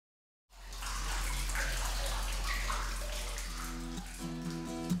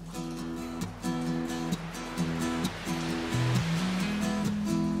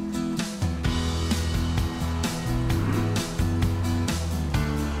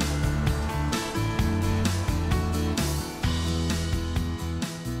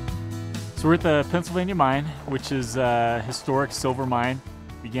So we're at the Pennsylvania mine, which is a historic silver mine.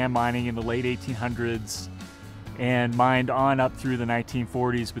 Began mining in the late 1800s and mined on up through the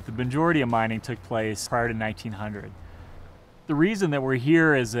 1940s, but the majority of mining took place prior to 1900. The reason that we're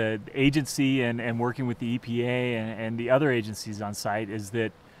here as an agency and working with the EPA and the other agencies on site is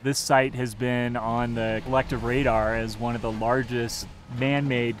that this site has been on the collective radar as one of the largest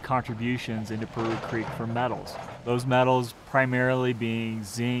man-made contributions into Peru Creek for metals. Those metals primarily being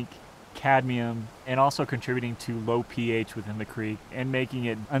zinc, cadmium, and also contributing to low pH within the creek and making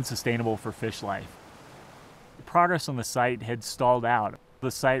it unsustainable for fish life. The progress on the site had stalled out.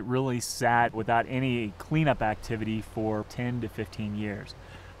 The site really sat without any cleanup activity for 10 to 15 years.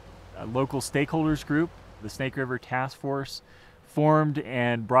 A local stakeholders group, the Snake River Task Force, formed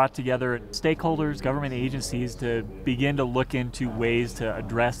and brought together stakeholders, government agencies to begin to look into ways to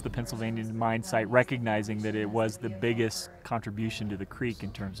address the Pennsylvania mine site, recognizing that it was the biggest contribution to the creek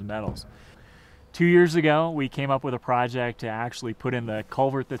in terms of metals. 2 years ago, we came up with a project to actually put in the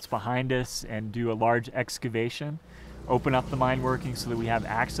culvert that's behind us and do a large excavation, open up the mine workings so that we have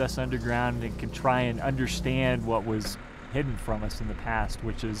access underground and can try and understand what was hidden from us in the past,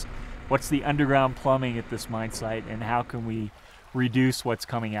 which is what's the underground plumbing at this mine site and how can we reduce what's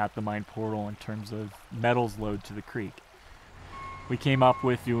coming out the mine portal in terms of metals load to the creek. We came up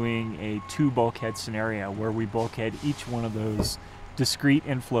with doing a 2 bulkhead scenario where we bulkhead each one of those discrete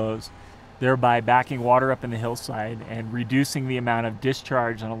inflows, thereby backing water up in the hillside and reducing the amount of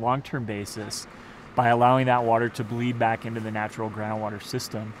discharge on a long-term basis by allowing that water to bleed back into the natural groundwater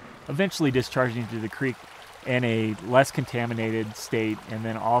system, eventually discharging to the creek in a less contaminated state, and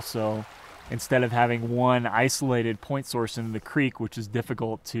then also instead of having one isolated point source in the creek, which is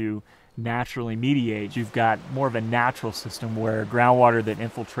difficult to naturally mediate, you've got more of a natural system where groundwater that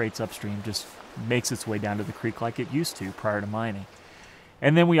infiltrates upstream just makes its way down to the creek like it used to prior to mining.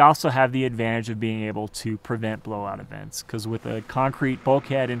 And then we also have the advantage of being able to prevent blowout events, because with a concrete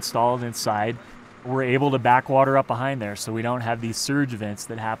bulkhead installed inside, we're able to back water up behind there so we don't have these surge events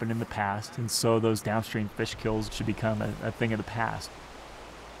that happened in the past, and so those downstream fish kills should become a thing of the past.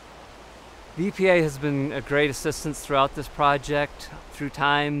 The EPA has been a great assistance throughout this project. Through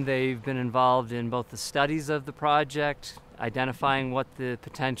time, they've been involved in both the studies of the project, identifying what the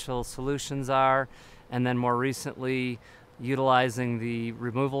potential solutions are, and then more recently, utilizing the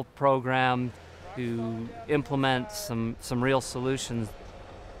removal program to implement some real solutions.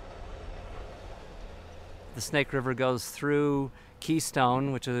 The Snake River goes through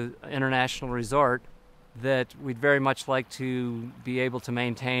Keystone, which is an international resort, that we'd very much like to be able to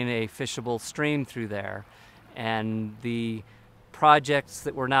maintain a fishable stream through there. And the projects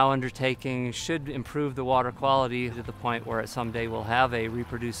that we're now undertaking should improve the water quality to the point where someday we'll have a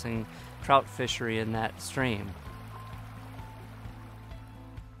reproducing trout fishery in that stream.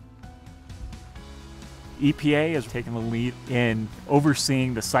 EPA has taken the lead in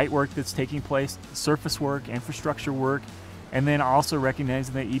overseeing the site work that's taking place, surface work, infrastructure work, and then also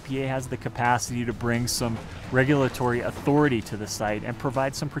recognizing that EPA has the capacity to bring some regulatory authority to the site and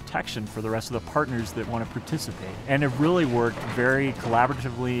provide some protection for the rest of the partners that want to participate. And have really worked very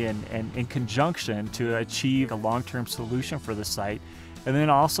collaboratively and in conjunction to achieve a long-term solution for the site. And then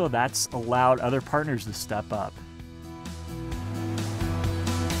also that's allowed other partners to step up.